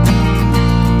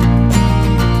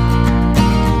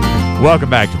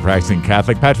Welcome back to Practicing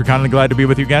Catholic. Patrick Connolly, glad to be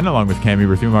with you again, along with Cami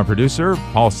Berthum, our producer,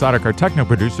 Paul Sadek, our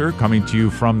techno-producer, coming to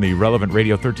you from the Relevant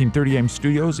Radio 1330 AM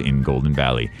studios in Golden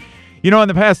Valley. You know, in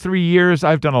the past 3 years,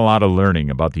 I've done a lot of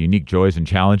learning about the unique joys and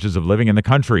challenges of living in the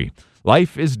country.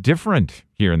 Life is different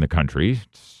here in the country.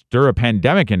 Stir a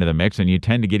pandemic into the mix, and you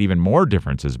tend to get even more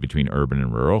differences between urban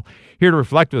and rural. Here to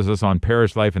reflect with us on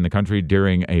parish life in the country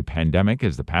during a pandemic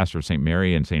is the pastor of St.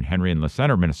 Mary and St. Henry in La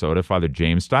Center, Minnesota, Father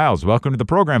James Stiles. Welcome to the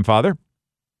program, Father.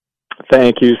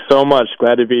 Thank you so much.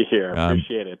 Glad to be here.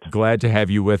 Appreciate it. Glad to have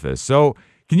you with us. So,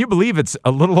 can you believe it's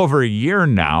a little over a year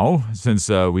now since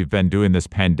we've been doing this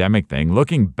pandemic thing?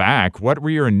 Looking back, what were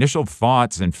your initial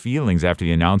thoughts and feelings after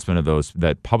the announcement of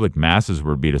that public masses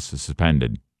were being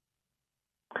suspended?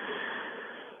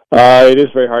 It is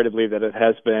very hard to believe that it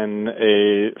has been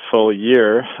a full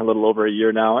year, a little over a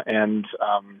year now. And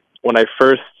when I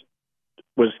first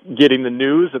was getting the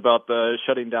news about the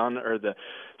shutting down or the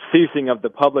ceasing of the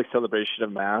public celebration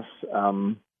of Mass,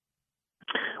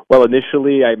 well,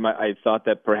 initially I thought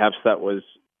that perhaps that was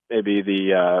maybe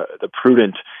the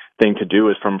prudent thing to do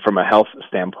is from a health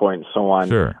standpoint and so on.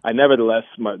 Sure. Nevertheless,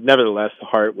 the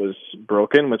heart was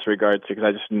broken with regards to, because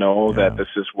I just know that this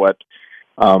is what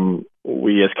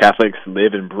we as Catholics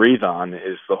live and breathe on,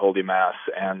 is the Holy Mass.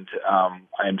 And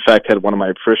I, in fact, had one of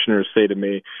my parishioners say to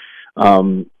me,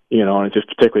 and it just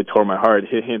particularly tore my heart.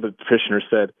 The parishioner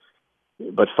said,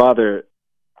 "But Father,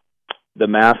 the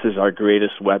Mass is our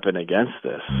greatest weapon against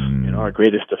this, our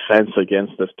greatest defense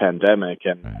against this pandemic."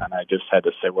 And I just had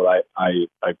to say, well, I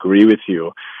agree with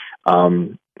you.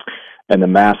 And the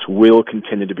Mass will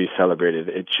continue to be celebrated.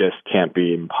 It just can't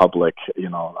be in public,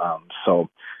 so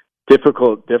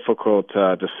difficult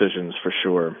decisions for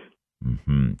sure.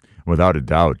 Mm-hmm. Without a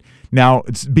doubt. Now,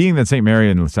 being that St. Mary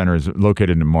and La Center is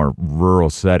located in a more rural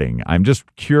setting, I'm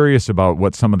just curious about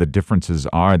what some of the differences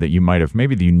are that you might have,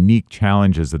 maybe the unique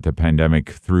challenges that the pandemic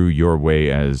threw your way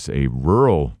as a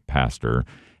rural pastor,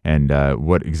 and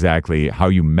how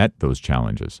you met those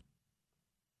challenges.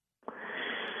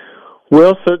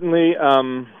 Well, certainly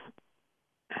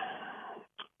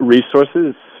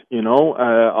resources,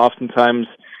 oftentimes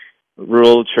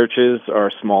rural churches are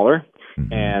smaller.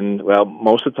 Mm-hmm. And, well,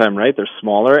 most of the time, right, they're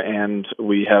smaller, and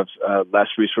we have less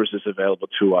resources available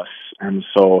to us. And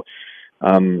so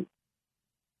the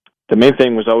main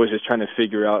thing was always just trying to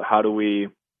figure out how do we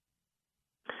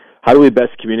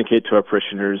best communicate to our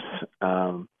parishioners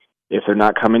if they're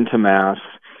not coming to Mass,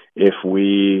 if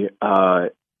our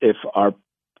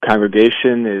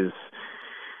congregation is,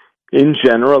 in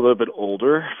general, a little bit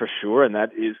older, for sure, and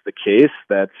that is the case.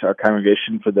 That's our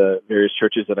congregation for the various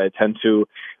churches that I attend to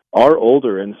are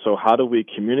older, and so how do we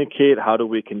communicate? How do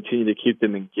we continue to keep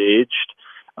them engaged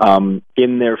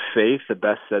in their faith the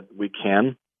best that we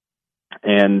can?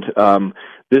 And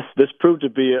this proved to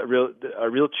be a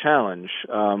real challenge.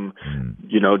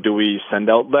 Do we send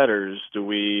out letters? Do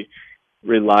we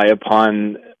rely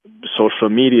upon social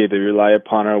media? Do we rely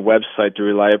upon our website? Do we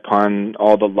rely upon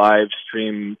all the live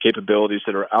stream capabilities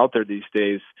that are out there these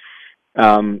days?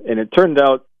 And it turned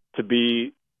out to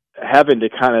be having to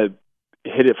kind of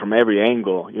hit it from every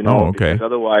angle, okay. Because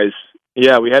otherwise, we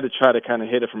had to try to kind of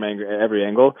hit it from every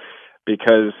angle,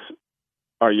 because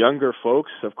our younger folks,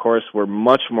 of course, were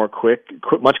much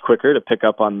quicker to pick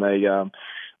up on the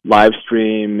live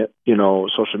stream,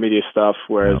 social media stuff,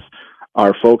 whereas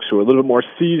our folks who are a little more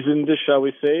seasoned, shall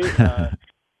we say,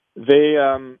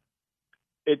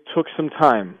 it took some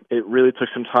time. It really took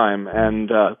some time, and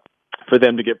for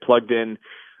them to get plugged in,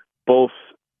 both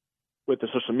with the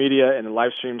social media and the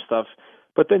live stream stuff,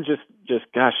 but then just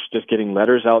getting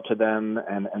letters out to them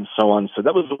and so on. So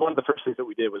that was one of the first things that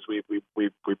we did, was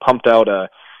we pumped out a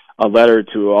letter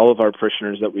to all of our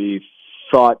parishioners that we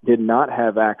thought did not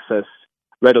have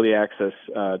ready access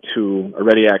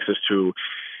to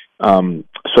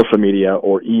social media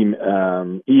or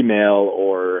email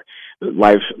or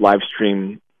live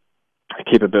stream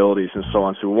capabilities and so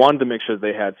on. So we wanted to make sure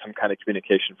they had some kind of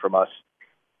communication from us,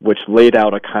 which laid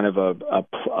out a kind of a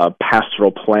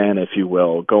pastoral plan, if you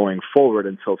will, going forward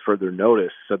until further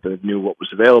notice, so that they knew what was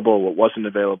available, what wasn't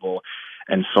available,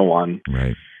 and so on.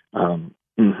 Right.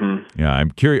 Mm-hmm. Yeah,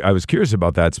 I was curious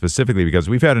about that specifically because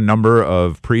we've had a number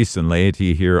of priests and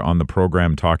laity here on the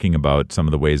program talking about some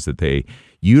of the ways that they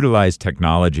utilize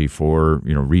technology for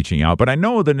reaching out. But I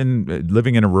know that in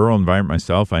living in a rural environment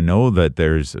myself, I know that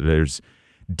there's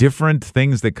different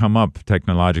things that come up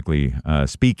technologically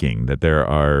speaking. That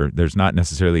there's not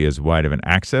necessarily as wide of an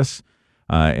access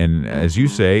And as you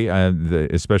say,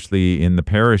 especially in the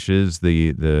parishes,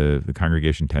 the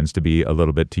congregation tends to be a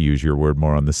little bit, to use your word,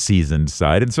 more on the seasoned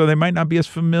side, and so they might not be as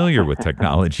familiar with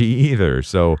technology either.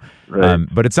 So,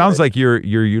 but it sounds like you're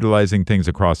utilizing things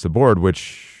across the board,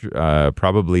 which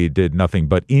probably did nothing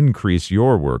but increase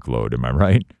your workload. Am I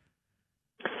right?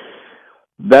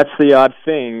 That's the odd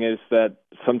thing, is that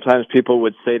sometimes people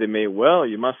would say to me, "Well,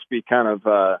 you must be kind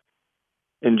of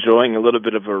enjoying a little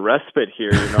bit of a respite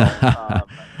here, you know."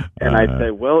 And I'd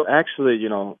say, "Well, actually, you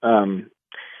know,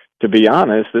 to be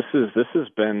honest, this has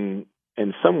been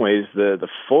in some ways the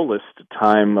fullest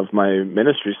time of my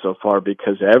ministry so far,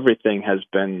 because everything has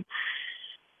been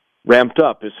ramped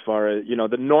up as far as, you know,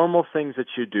 the normal things that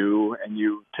you do and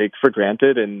you take for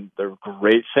granted, and they're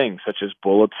great things such as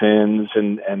bulletins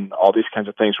and all these kinds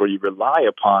of things where you rely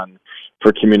upon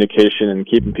for communication and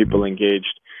keeping people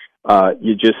engaged.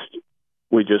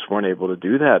 We just weren't able to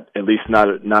do that. At least not.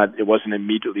 It wasn't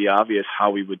immediately obvious how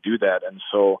we would do that, and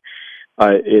so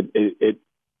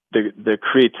the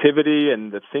creativity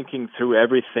and the thinking through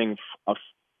everything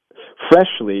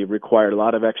freshly required a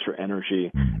lot of extra energy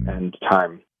and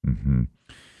time." Mm-hmm.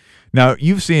 Now,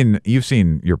 you've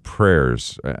seen your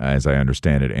prayers, as I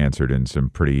understand it, answered in some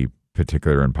pretty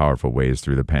particular and powerful ways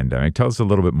through the pandemic. Tell us a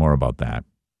little bit more about that.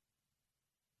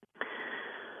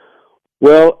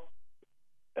 Well,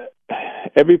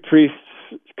 every priest's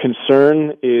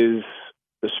concern is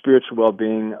the spiritual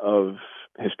well-being of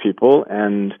his people,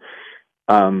 and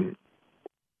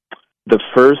the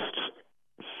first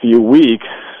few weeks,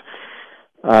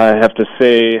 I have to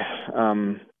say,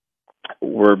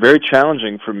 were very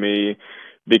challenging for me,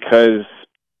 because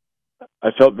I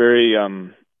felt very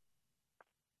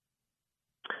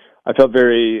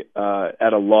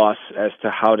at a loss as to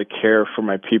how to care for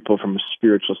my people from a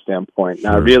spiritual standpoint.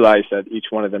 Sure. Now, I realize that each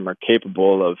one of them are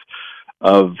capable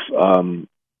of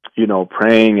you know,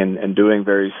 praying and doing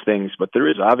various things, but there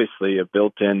is obviously a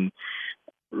built-in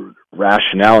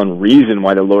rationale and reason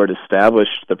why the Lord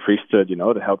established the priesthood, you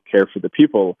know, to help care for the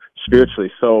people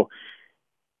spiritually. So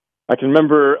I can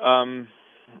remember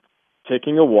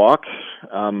taking a walk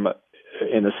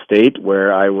in a state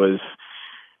where I was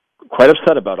quite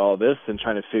upset about all this and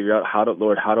trying to figure out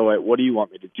what do you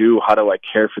want me to do? How do I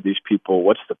care for these people?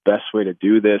 What's the best way to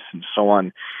do this? And so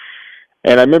on.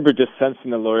 And I remember just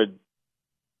sensing the Lord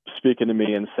speaking to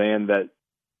me and saying that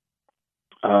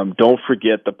don't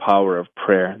forget the power of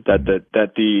prayer, that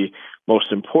the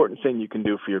most important thing you can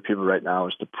do for your people right now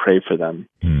is to pray for them.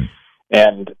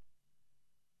 And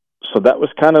so that was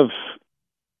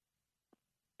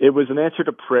it was an answer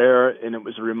to prayer, and it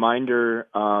was a reminder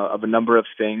of a number of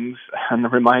things, and a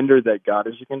reminder that God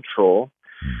is in control.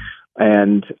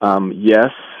 And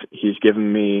yes, He's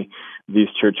given me these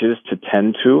churches to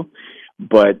tend to,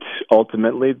 but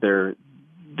ultimately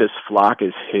this flock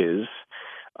is His.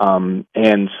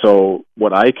 And so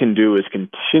what I can do is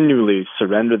continually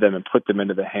surrender them and put them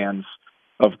into the hands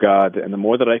of God. And the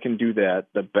more that I can do that,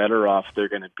 the better off they're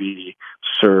going to be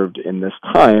served in this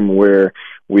time where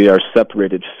we are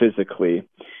separated physically.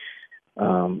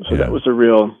 That was a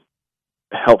real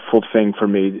helpful thing for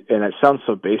me. And it sounds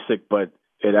so basic, but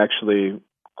it actually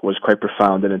was quite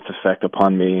profound in its effect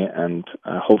upon me, and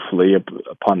hopefully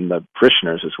upon the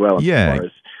parishioners as well. Yeah. As far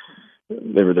as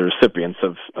they were the recipients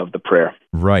of the prayer.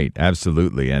 Right,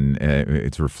 absolutely. And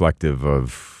it's reflective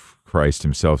of Christ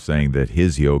Himself saying that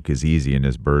His yoke is easy and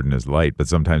His burden is light. But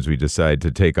sometimes we decide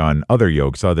to take on other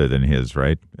yokes other than His,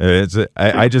 right?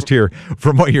 I just hear,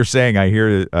 from what you're saying, I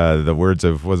hear the words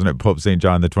of, wasn't it Pope St.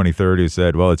 John the 23rd who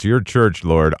said, "Well, it's your church,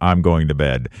 Lord, I'm going to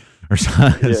bed," or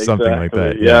something exactly. like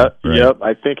that. Yeah, right. Yep.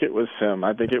 I think it was him.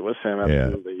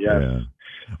 Absolutely. Yeah.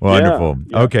 Wonderful.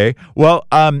 Yeah. Okay. Well,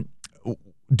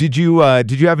 Did you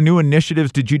have new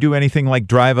initiatives? Did you do anything like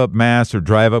drive up mass or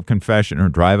drive up confession or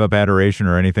drive up adoration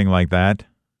or anything like that?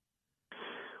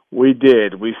 We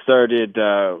did. We started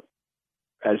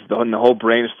as in the whole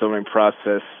brainstorming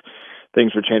process.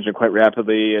 Things were changing quite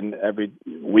rapidly, and every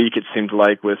week it seemed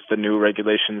like, with the new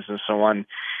regulations and so on,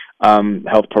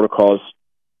 health protocols.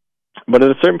 But at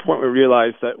a certain point, we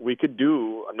realized that we could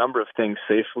do a number of things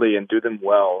safely and do them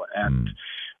well, and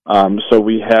so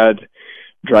we had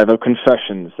drive-up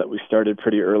confessions that we started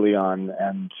pretty early on,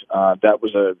 and that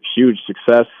was a huge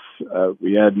success.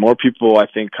 We had more people, I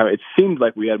think, it seemed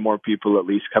like we had more people at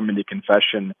least coming to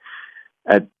confession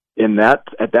at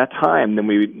that time than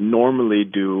we normally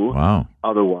do. Wow.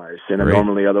 Otherwise, in Great. a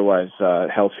normally otherwise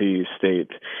healthy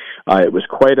state. It was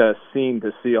quite a scene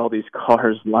to see all these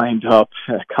cars lined up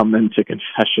come into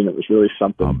confession. It was really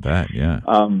something. I'll bet, yeah.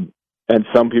 And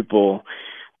some people,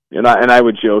 and I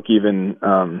would joke even,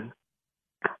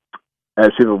 as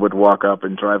people would walk up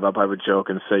and drive up, I would joke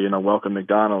and say, welcome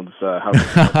McDonald's. How can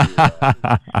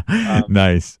I help you?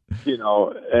 Nice.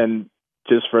 And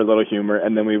just for a little humor.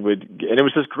 And then and it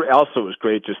was just great. Also, it was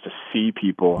great just to see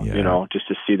people, just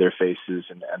to see their faces.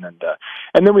 And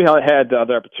then we had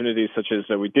other opportunities, such as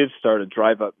we did start a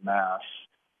drive-up mass,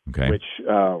 which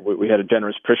we had a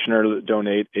generous parishioner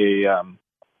donate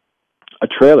a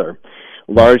trailer,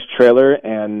 large trailer,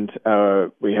 and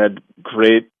we had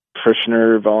great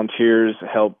parishioner volunteers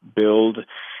help build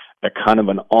a kind of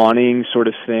an awning sort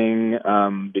of thing,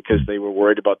 because they were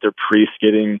worried about their priest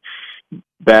getting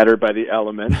battered by the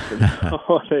elements, and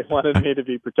so they wanted me to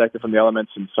be protected from the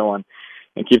elements and so on,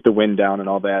 and keep the wind down and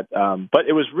all that. But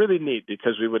it was really neat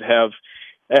because we would have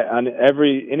on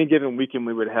any given weekend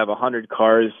we would have 100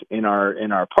 cars in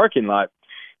our parking lot,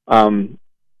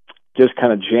 just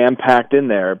kind of jam packed in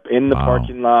there in the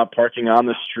parking lot, parking on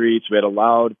the streets. We had a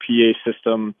loud PA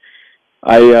system.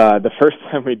 The first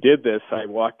time we did this, I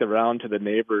walked around to the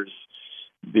neighbors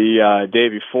the day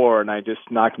before, and I just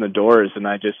knocked on the doors, and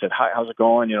I just said, "Hi, how's it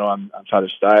going? I'm Father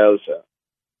Stiles,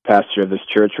 pastor of this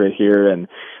church right here, and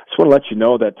I just want to let you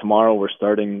know that tomorrow we're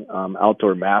starting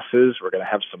outdoor masses. We're going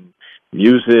to have some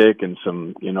music and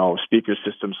some, speaker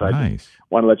systems. So I just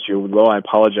want to let you know. I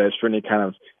apologize for any kind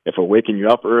of if we're waking you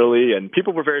up early." And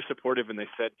people were very supportive, and they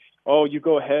said, "Oh, you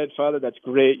go ahead, Father. That's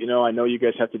great. I know you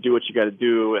guys have to do what you got to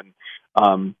do."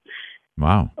 And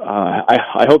wow.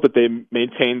 I hope that they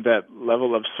maintained that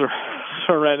level of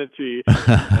serenity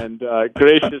and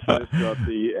graciousness throughout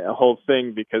the whole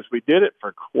thing, because we did it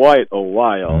for quite a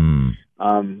while.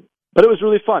 But it was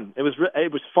really fun. It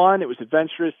was fun. It was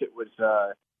adventurous. It was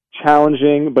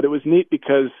challenging, but it was neat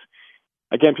because,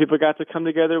 again, people got to come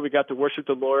together. We got to worship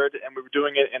the Lord, and we were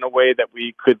doing it in a way that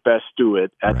we could best do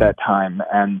it at that time.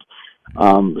 And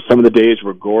some of the days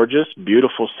were gorgeous,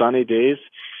 beautiful, sunny days.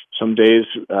 Some days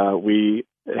we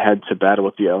had to battle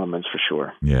with the elements for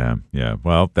sure. Yeah.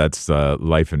 Well, that's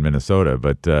life in Minnesota.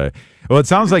 But it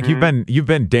sounds like you've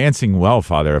been dancing well,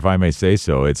 Father, if I may say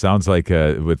so. It sounds like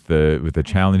with the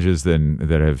challenges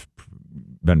that have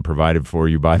been provided for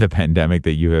you by the pandemic,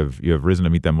 that you have risen to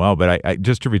meet them well. But I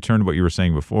just to return to what you were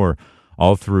saying before,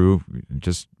 all through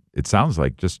it sounds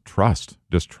like just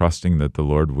trusting that the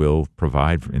Lord will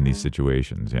provide in these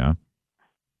situations. Yeah,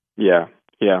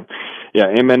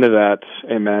 amen to that.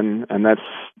 Amen. And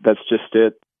that's just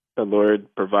it. The Lord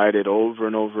provided over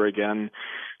and over again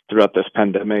throughout this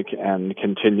pandemic, and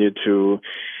continued to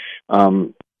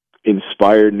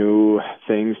inspire new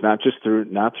things, not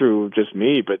through just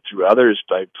me, but through others.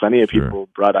 Like plenty of people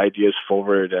brought ideas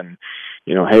forward, and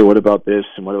hey, what about this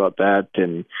and what about that,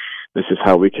 and this is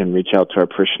how we can reach out to our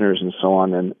parishioners and so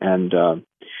on. And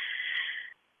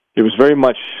it was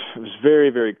very,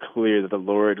 very clear that the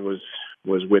Lord was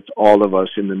with all of us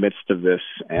in the midst of this,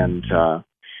 and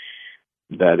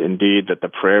that indeed that the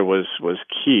prayer was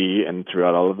key and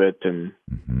throughout all of it, and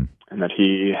that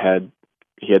he had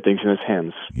things in his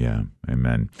hands. Yeah,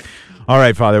 amen. All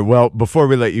right, Father. Well, before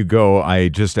we let you go, I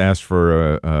just asked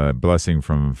for a blessing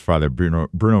from Father Bruno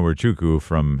Werchuku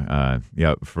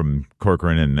from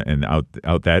Corcoran and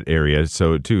out that area.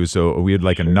 So we'd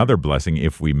like another blessing,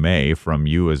 if we may, from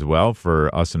you as well,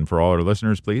 for us and for all our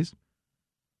listeners, please.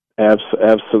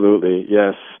 Absolutely,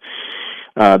 yes.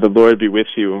 The Lord be with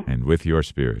you. And with your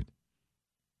spirit.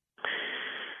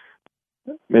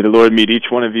 May the Lord meet each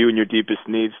one of you in your deepest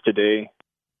needs today.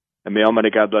 And may Almighty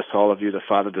God bless all of you, the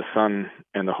Father, the Son,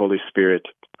 and the Holy Spirit.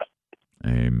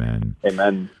 Amen.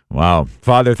 Amen. Wow.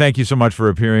 Father, thank you so much for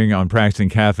appearing on Practicing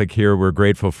Catholic here. We're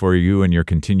grateful for you and your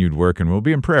continued work, and we'll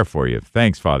be in prayer for you.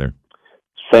 Thanks, Father.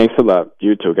 Thanks a lot.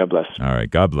 You too. God bless. All right.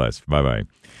 God bless. Bye-bye.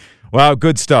 Wow,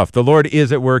 good stuff. The Lord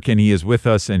is at work, and He is with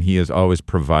us, and He is always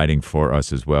providing for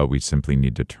us as well. We simply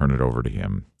need to turn it over to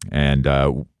Him. And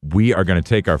we are going to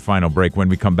take our final break. When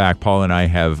we come back, Paul and I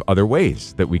have other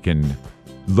ways that we can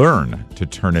learn to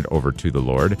turn it over to the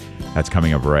Lord. That's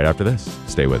coming up right after this.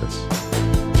 Stay with us.